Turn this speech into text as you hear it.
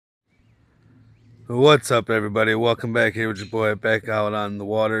What's up, everybody? Welcome back here with your boy, back out on the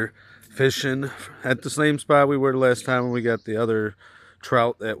water fishing at the same spot we were the last time when we got the other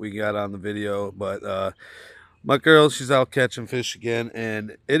trout that we got on the video. But my girl, she's out catching fish again,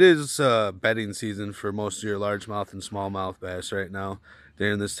 and it is bedding season for most of your largemouth and smallmouth bass right now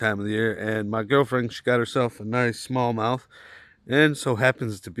during this time of the year. And my girlfriend, she got herself a nice smallmouth, and so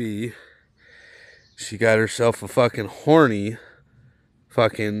happens to be she got herself a fucking horny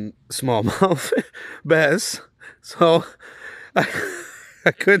fucking smallmouth bass. So I,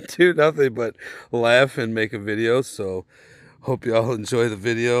 I couldn't do nothing but laugh and make a video. So hope y'all enjoy the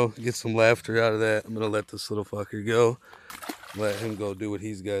video. Get some laughter out of that. I'm gonna let this little fucker go. Let him go do what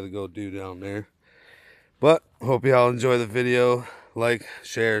he's got to go do down there. But hope y'all enjoy the video. Like,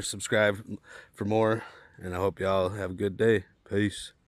 share, subscribe for more. And I hope y'all have a good day. Peace.